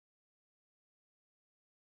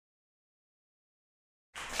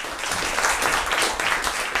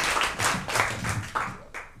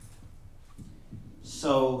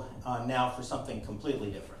Now for something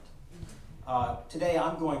completely different. Today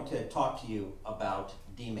I'm going to talk to you about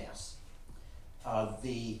DMAS,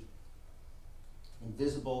 the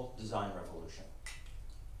invisible design revolution,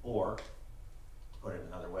 or, to put it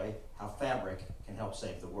another way, how fabric can help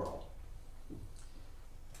save the world.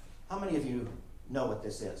 How many of you know what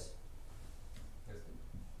this is?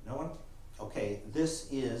 No one? Okay, this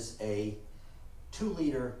is a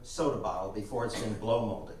 2-liter soda bottle before it's been blow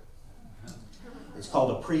molded. It's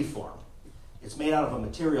called a preform. It's made out of a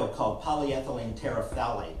material called polyethylene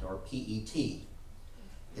terephthalate, or PET.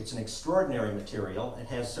 It's an extraordinary material. It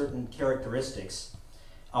has certain characteristics.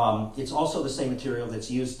 It's also the same material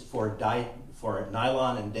that's used for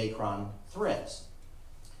nylon and dacron threads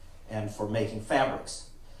and for making fabrics.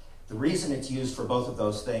 The reason it's used for both of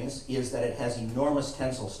those things is that it has enormous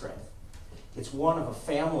tensile strength. It's one of a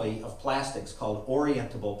family of plastics called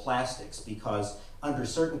orientable plastics because under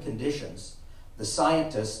certain conditions, the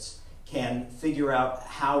scientists can figure out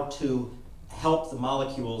how to help the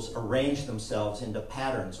molecules arrange themselves into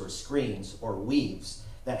patterns or screens or weaves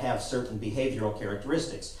that have certain behavioral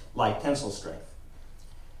characteristics, like tensile strength.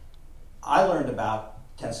 I learned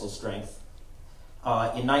about tensile strength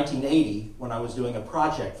in 1980 when I was doing a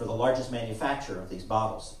project for the largest manufacturer of these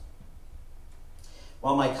bottles.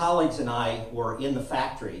 While my colleagues and I were in the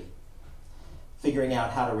factory figuring out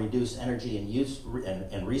how to reduce energy and use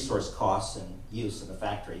and resource costs and use in the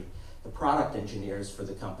factory, the product engineers for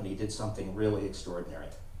the company did something really extraordinary.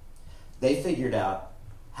 They figured out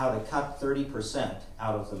how to cut 30%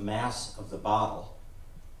 out of the mass of the bottle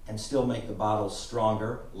and still make the bottle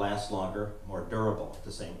stronger, last longer, more durable at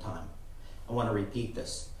the same time. I want to repeat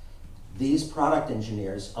this. These product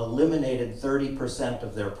engineers eliminated 30%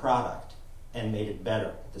 of their product and made it better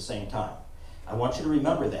at the same time. I want you to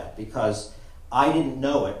remember that because I didn't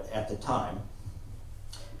know it at the time,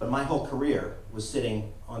 but my whole career was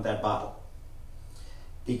sitting on that bottle.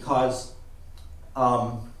 Because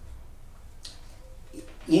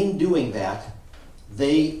in doing that,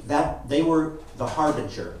 they were the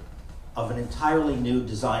harbinger of an entirely new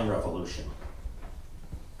design revolution.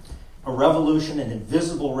 A revolution, an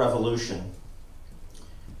invisible revolution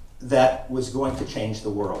that was going to change the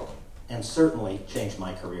world and certainly change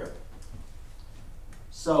my career.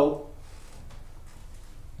 So,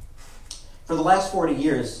 for the last 40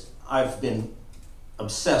 years, I've been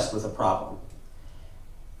obsessed with a problem.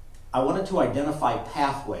 I wanted to identify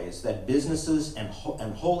pathways that businesses and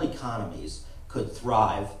whole economies could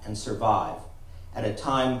thrive and survive at a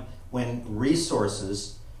time when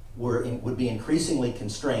resources would be increasingly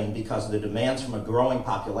constrained because of the demands from a growing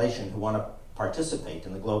population who want to participate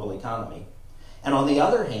in the global economy. And on the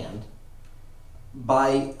other hand,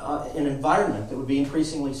 by an environment that would be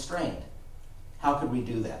increasingly strained. How could we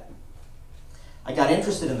do that? I got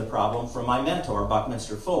interested in the problem from my mentor,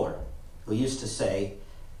 Buckminster Fuller, who used to say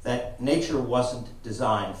that nature wasn't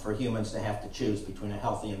designed for humans to have to choose between a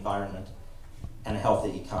healthy environment and a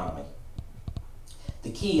healthy economy. The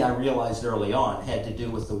key, I realized early on, had to do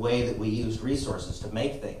with the way that we used resources to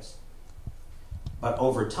make things. But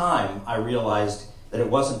over time, I realized that it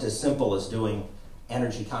wasn't as simple as doing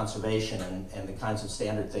energy conservation and the kinds of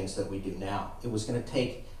standard things that we do now. It was going to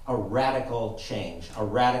take a radical change, a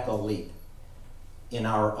radical leap in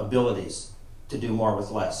our abilities to do more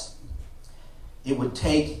with less. It would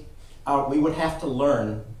take, we would have to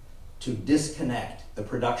learn to disconnect the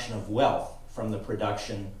production of wealth from the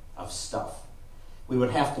production of stuff. We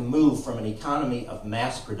would have to move from an economy of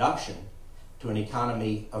mass production to an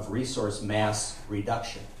economy of resource mass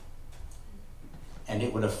reduction. And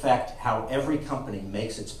it would affect how every company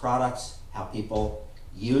makes its products, how people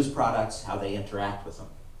use products, how they interact with them.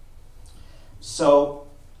 So,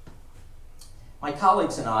 my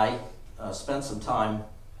colleagues and I spent some time,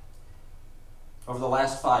 over the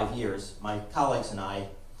last 5 years, my colleagues and I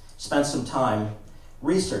spent some time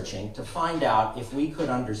researching to find out if we could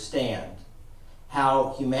understand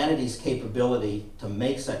how humanity's capability to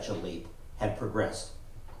make such a leap had progressed.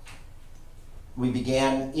 We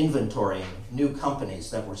began inventorying new companies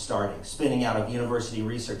that were starting, spinning out of university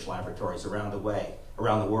research laboratories around the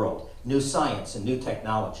world, new science and new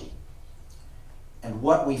technology. And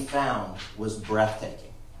what we found was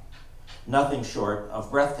breathtaking. Nothing short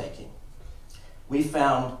of breathtaking. We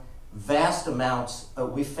found vast amounts,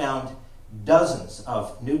 we found dozens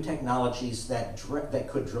of new technologies that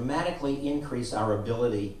could dramatically increase our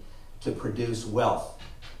ability to produce wealth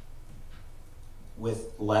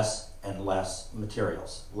with less and less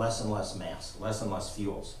materials, less and less mass, less and less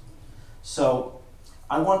fuels. So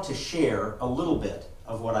I want to share a little bit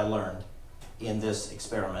of what I learned in this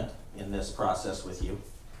experiment, in this process with you.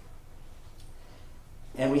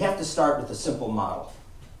 And we have to start with a simple model.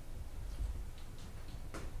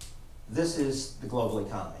 This is the global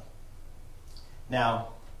economy. Now,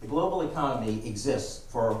 the global economy exists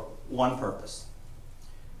for one purpose: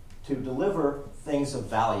 to deliver things of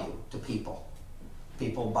value to people.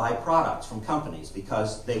 People buy products from companies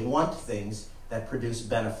because they want things that produce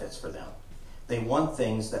benefits for them. They want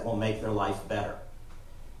things that will make their life better.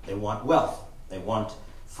 They want wealth. They want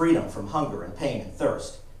freedom from hunger and pain and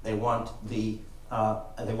thirst. They want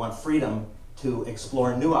freedom to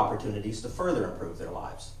explore new opportunities to further improve their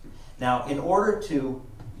lives. Now, in order to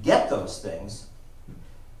get those things,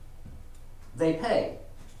 they pay.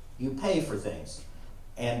 You pay for things.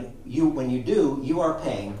 And when you do, you are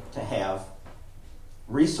paying to have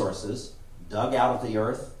resources dug out of the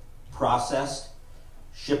earth, processed,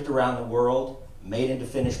 shipped around the world, made into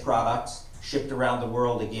finished products, shipped around the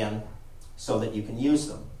world again, so that you can use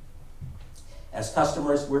them. As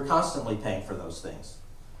customers, we're constantly paying for those things.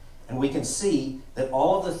 And we can see that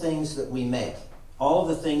all of the things that we make, all of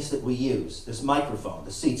the things that we use, this microphone,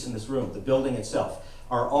 the seats in this room, the building itself,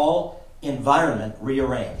 are all environment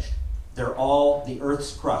rearranged. They're all the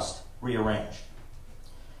Earth's crust rearranged.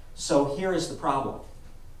 So here is the problem.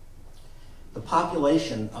 The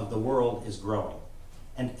population of the world is growing,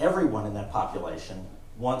 and everyone in that population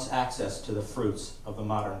wants access to the fruits of the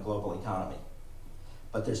modern global economy.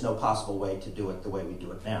 But there's no possible way to do it the way we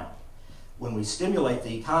do it now. When we stimulate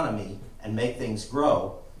the economy and make things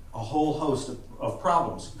grow, a whole host of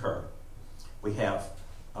problems occur. We have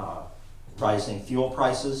rising fuel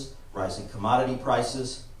prices, rising commodity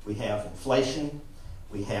prices, we have inflation,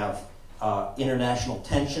 we have international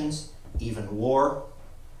tensions, even war,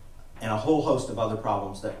 and a whole host of other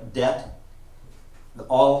problems, that debt,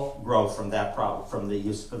 all grow from that problem, from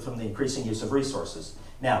the increasing use of resources.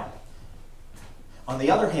 Now, on the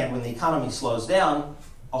other hand, when the economy slows down,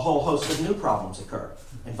 a whole host of new problems occur.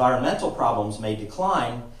 Environmental problems may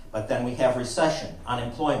decline, but then we have recession,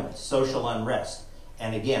 unemployment, social unrest,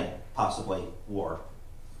 and again, possibly war.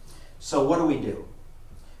 So what do?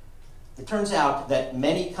 It turns out that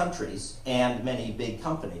many countries and many big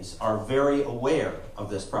companies are very aware of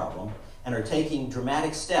this problem and are taking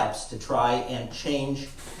dramatic steps to try and change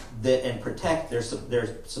and protect their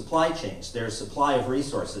supply chains, their supply of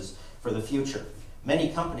resources for the future.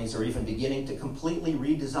 Many companies are even beginning to completely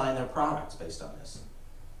redesign their products based on this.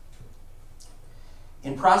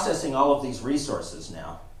 In processing all of these resources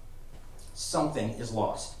now, something is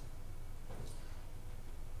lost.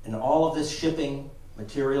 In all of this shipping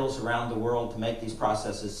materials around the world to make these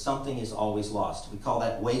processes, something is always lost. We call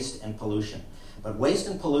that waste and pollution. But waste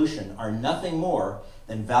and pollution are nothing more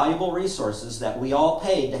than valuable resources that we all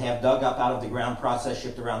paid to have dug up out of the ground, processed,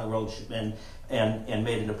 shipped around the world, and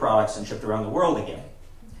made into products and shipped around the world again.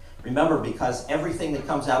 Remember, because everything that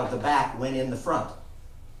comes out of the back went in the front.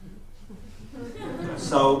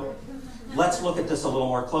 So let's look at this a little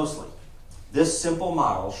more closely. This simple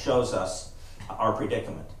model shows us our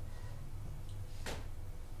predicament.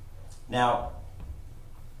 Now,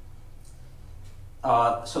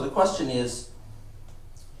 so the question is,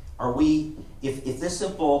 if this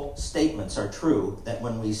simple statements are true, that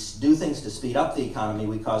when we do things to speed up the economy,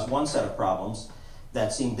 we cause one set of problems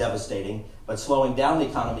that seem devastating, but slowing down the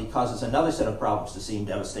economy causes another set of problems to seem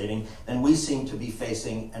devastating, then we seem to be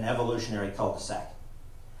facing an evolutionary cul-de-sac.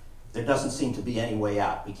 There doesn't seem to be any way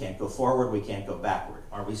out. We can't go forward, we can't go backward.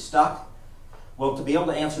 Are we stuck? Well, to be able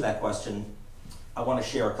to answer that question, I want to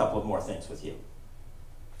share a couple of more things with you.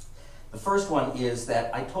 The first one is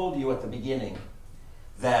that I told you at the beginning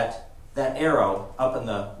that arrow up in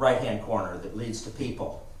the right-hand corner that leads to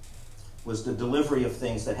people was the delivery of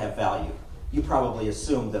things that have value. You probably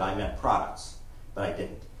assumed that I meant products, but I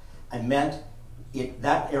didn't. I meant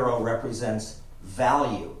that arrow represents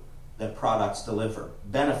value that products deliver,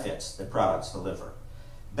 benefits that products deliver,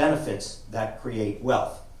 benefits that create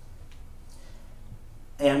wealth.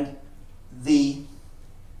 And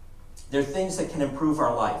they're things that can improve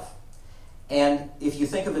our life. And if you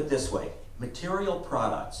think of it this way, material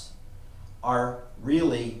products are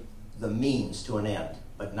really the means to an end,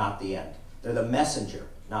 but not the end. They're the messenger,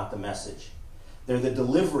 not the message. They're the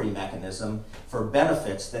delivery mechanism for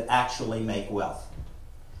benefits that actually make wealth,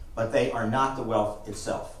 but they are not the wealth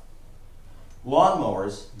itself.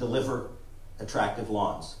 Lawnmowers deliver attractive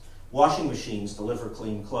lawns. Washing machines deliver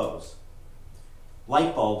clean clothes.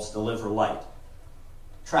 Light bulbs deliver light.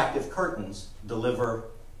 Attractive curtains deliver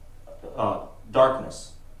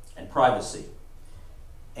darkness and privacy.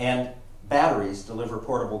 And batteries deliver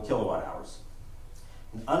portable kilowatt hours.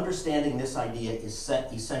 And understanding this idea is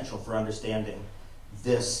essential for understanding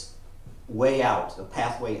this way out, the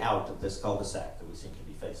pathway out of this cul-de-sac that we seem to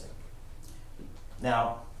be facing.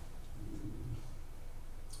 Now,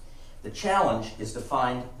 the challenge is to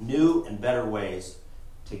find new and better ways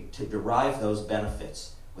to derive those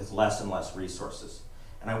benefits with less and less resources.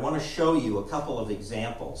 And I want to show you a couple of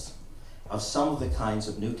examples of some of the kinds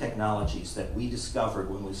of new technologies that we discovered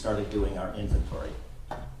when we started doing our inventory.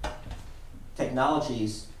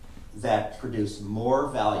 Technologies that produce more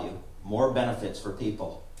value, more benefits for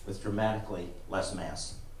people with dramatically less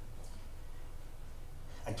mass.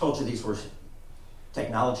 I told you these were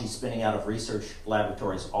technologies spinning out of research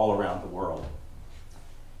laboratories all around the world.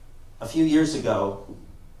 A few years ago,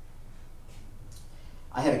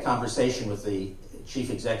 I had a conversation with the chief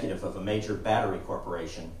executive of a major battery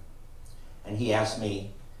corporation, and he asked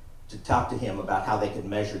me to talk to him about how they could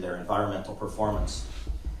measure their environmental performance.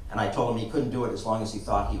 And I told him he couldn't do it as long as he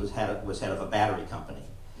thought he was head of a battery company.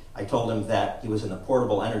 I told him that he was in a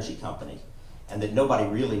portable energy company and that nobody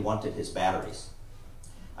really wanted his batteries.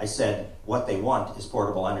 I said, what they want is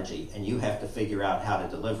portable energy, and you have to figure out how to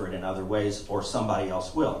deliver it in other ways, or somebody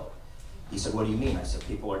else will. He said, what do you mean? I said,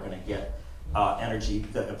 people are going to get energy,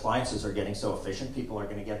 the appliances are getting so efficient, people are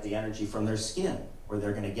going to get the energy from their skin, or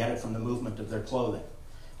they're going to get it from the movement of their clothing,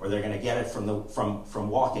 or they're going to get it from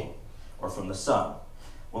walking, or from the sun.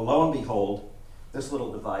 Well, lo and behold, this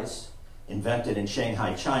little device, invented in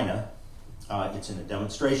Shanghai, China, it's in a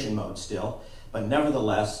demonstration mode still, but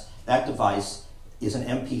nevertheless, that device is an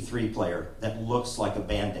MP3 player that looks like a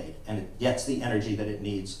Band-Aid, and it gets the energy that it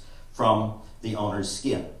needs from the owner's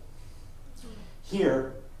skin.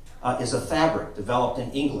 Here is a fabric developed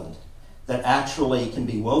in England that actually can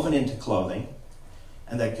be woven into clothing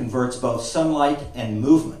and that converts both sunlight and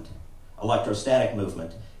movement, electrostatic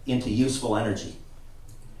movement, into useful energy.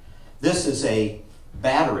 This is a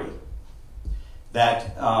battery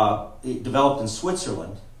that developed in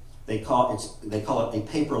Switzerland. They call it a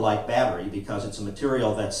paper-like battery because it's a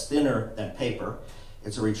material that's thinner than paper.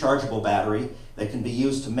 It's a rechargeable battery that can be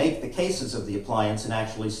used to make the cases of the appliance and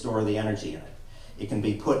actually store the energy in it. It can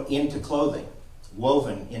be put into clothing,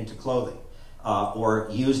 woven into clothing, or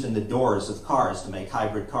used in the doors of cars to make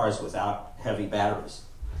hybrid cars without heavy batteries.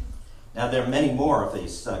 Now, there are many more of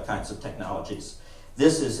these kinds of technologies.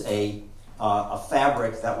 This is a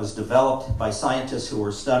fabric that was developed by scientists who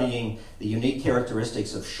were studying the unique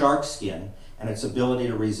characteristics of shark skin and its ability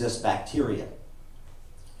to resist bacteria.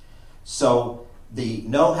 So the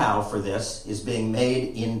know-how for this is being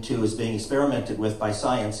experimented with by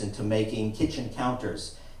science into making kitchen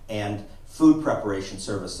counters and food preparation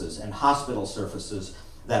surfaces and hospital surfaces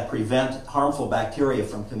that prevent harmful bacteria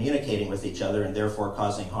from communicating with each other and therefore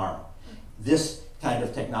causing harm. This kind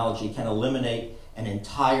of technology can eliminate an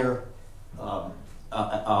entire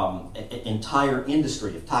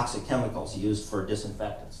industry of toxic chemicals used for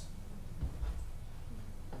disinfectants.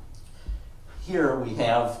 Here we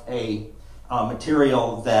have a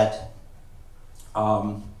material that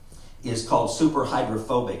is called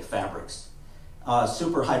superhydrophobic fabrics.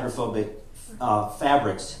 Superhydrophobic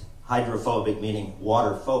fabrics, hydrophobic meaning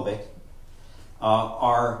water-phobic,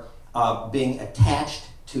 are being attached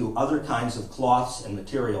to other kinds of cloths and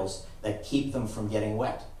materials that keep them from getting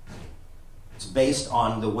wet. It's based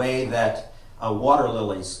on the way that water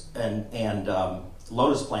lilies and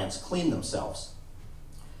lotus plants clean themselves.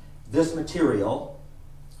 This material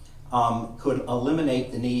could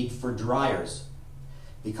eliminate the need for dryers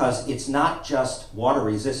because it's not just water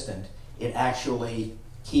resistant, it actually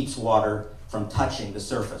keeps water from touching the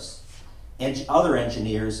surface. And other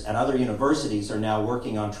engineers at other universities are now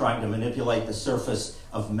working on trying to manipulate the surface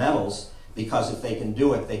of metals because if they can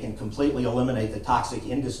do it, they can completely eliminate the toxic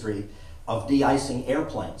industry of de-icing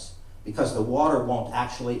airplanes because the water won't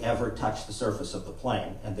actually ever touch the surface of the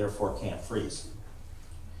plane and therefore can't freeze.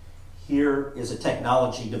 Here is a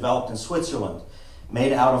technology developed in Switzerland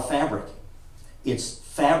made out of fabric. It's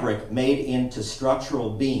fabric made into structural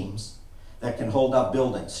beams that can hold up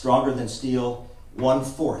buildings, stronger than steel,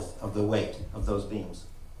 1/4 of the weight of those beams.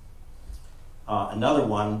 Another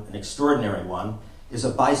one, an extraordinary one, is a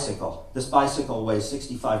bicycle. This bicycle weighs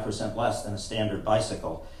 65% less than a standard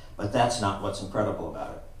bicycle, but that's not what's incredible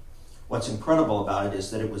about it. What's incredible about it is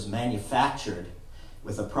that it was manufactured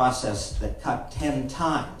with a process that cut 10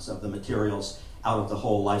 times of the materials out of the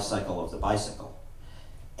whole life cycle of the bicycle.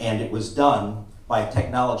 And it was done by a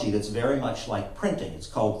technology that's very much like printing. It's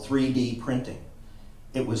called 3D printing.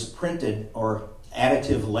 It was printed, or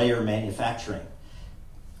additive layer manufacturing,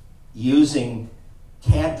 using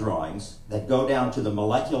CAD drawings that go down to the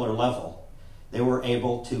molecular level. They were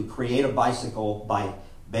able to create a bicycle by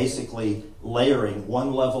basically layering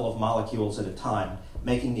one level of molecules at a time,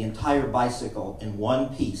 making the entire bicycle in one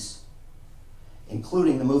piece,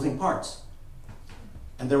 including the moving parts.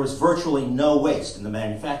 and there was virtually no waste in the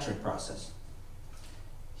manufacturing process.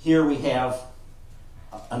 Here we have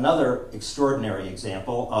another extraordinary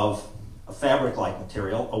example of a fabric-like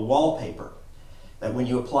material, a wallpaper, that when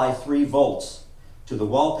you apply 3 volts to the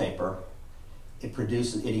wallpaper, it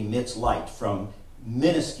emits light from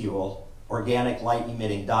minuscule organic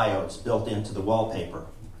light-emitting diodes built into the wallpaper.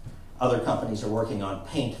 Other companies are working on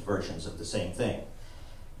paint versions of the same thing.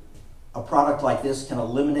 A product like this can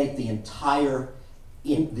eliminate the entire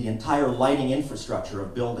lighting infrastructure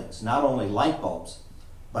of buildings, not only light bulbs,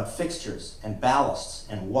 but fixtures and ballasts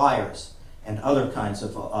and wires and other kinds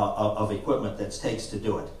of equipment that it takes to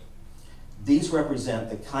do it. These represent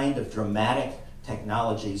the kind of dramatic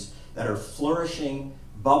technologies that are flourishing,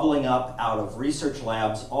 bubbling up out of research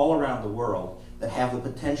labs all around the world that have the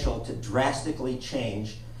potential to drastically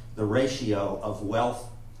change the ratio of wealth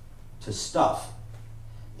to stuff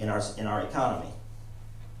in our economy.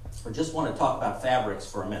 I just want to talk about fabrics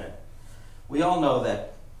for a minute. We all know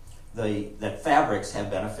that fabrics have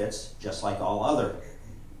benefits just like all other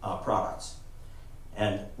products.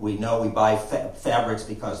 And we know we buy fabrics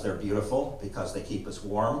because they're beautiful, because they keep us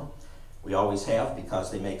warm. We always have,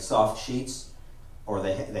 because they make soft sheets or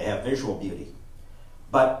they have visual beauty.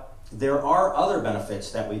 But there are other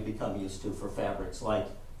benefits that we've become used to for fabrics, like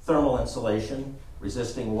thermal insulation,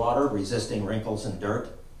 resisting water, resisting wrinkles and dirt.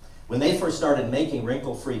 When they first started making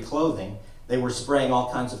wrinkle-free clothing, they were spraying all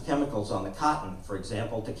kinds of chemicals on the cotton, for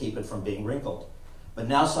example, to keep it from being wrinkled. But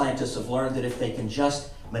now scientists have learned that if they can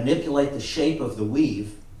just manipulate the shape of the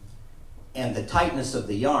weave and the tightness of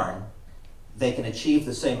the yarn, they can achieve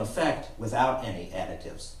the same effect without any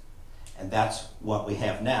additives. And that's what we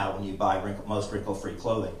have now when you buy most wrinkle-free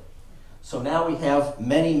clothing. So now we have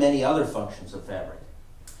many, many other functions of fabric.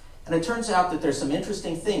 And it turns out that there's some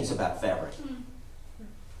interesting things about fabric.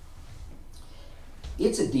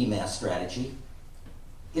 It's a demass strategy.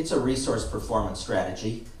 It's a resource performance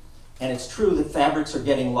strategy. And it's true that fabrics are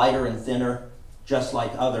getting lighter and thinner, just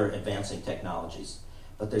like other advancing technologies.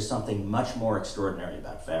 But there's something much more extraordinary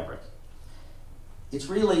about fabric. It's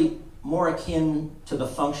really more akin to the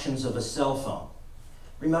functions of a cell phone.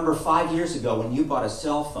 Remember 5 years ago when you bought a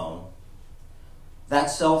cell phone, that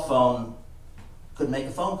cell phone could make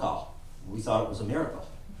a phone call. We thought it was a miracle.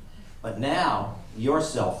 But now your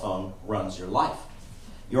cell phone runs your life.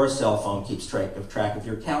 Your cell phone keeps track of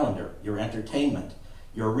your calendar, your entertainment,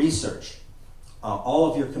 your research, all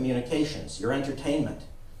of your communications, your entertainment.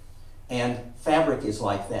 And fabric is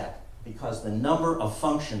like that, because the number of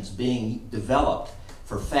functions being developed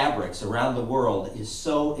for fabrics around the world is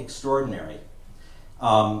so extraordinary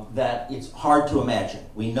that it's hard to imagine.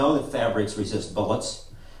 We know that fabrics resist bullets.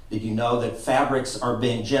 Did you know that fabrics are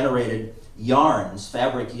being generated,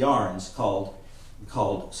 fabric yarns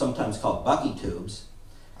sometimes called bucky tubes,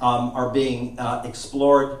 are being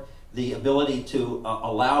explored, the ability to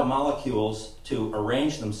allow molecules to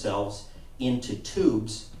arrange themselves into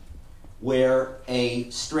tubes where a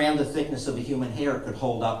strand the thickness of a human hair could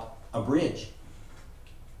hold up a bridge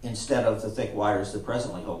instead of the thick wires that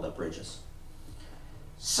presently hold up bridges.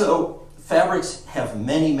 So fabrics have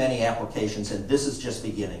many, many applications, and this is just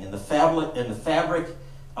beginning. In the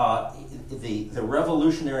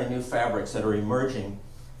revolutionary new fabrics that are emerging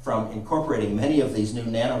from incorporating many of these new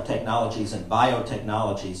nanotechnologies and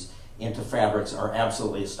biotechnologies into fabrics are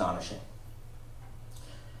absolutely astonishing.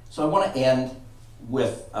 So I want to end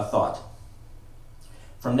with a thought.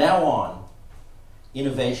 From now on,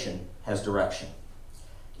 innovation has direction.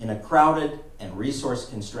 In a crowded and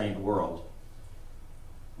resource-constrained world,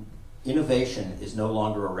 innovation is no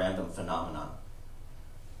longer a random phenomenon.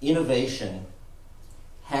 Innovation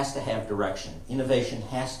has to have direction. Innovation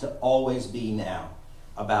has to always be now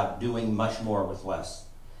about doing much more with less.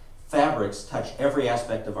 Fabrics touch every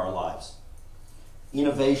aspect of our lives.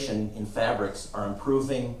 Innovation in fabrics are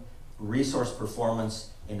improving resource performance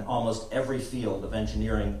in almost every field of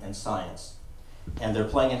engineering and science. And they're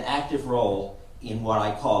playing an active role in what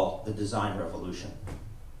I call the design revolution.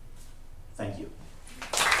 Thank you.